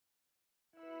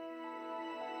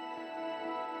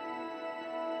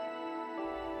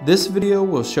This video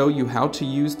will show you how to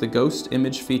use the ghost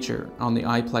image feature on the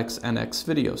IPLEX NX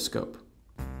videoscope.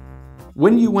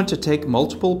 When you want to take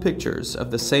multiple pictures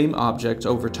of the same object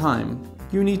over time,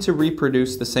 you need to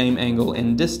reproduce the same angle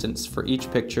and distance for each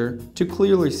picture to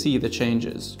clearly see the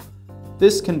changes.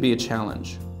 This can be a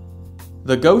challenge.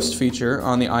 The ghost feature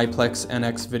on the IPLEX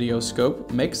NX videoscope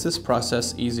makes this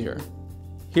process easier.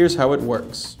 Here's how it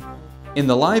works. In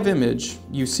the live image,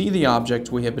 you see the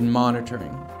object we have been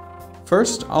monitoring.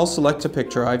 First, I'll select a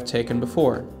picture I've taken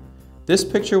before. This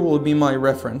picture will be my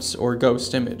reference or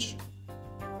ghost image.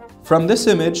 From this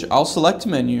image, I'll select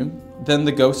Menu, then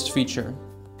the Ghost feature.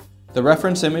 The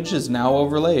reference image is now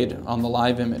overlaid on the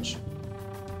live image.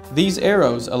 These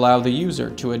arrows allow the user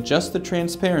to adjust the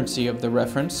transparency of the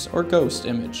reference or ghost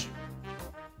image.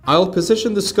 I'll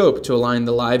position the scope to align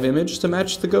the live image to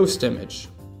match the ghost image.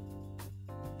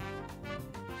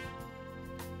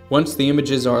 Once the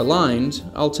images are aligned,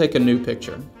 I'll take a new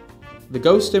picture. The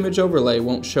ghost image overlay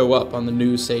won't show up on the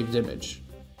new saved image.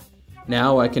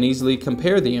 Now I can easily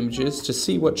compare the images to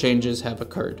see what changes have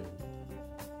occurred.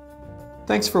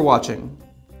 Thanks for watching.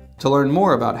 To learn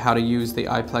more about how to use the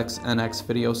IPLEX NX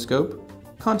videoscope,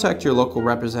 contact your local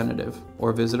representative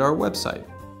or visit our website.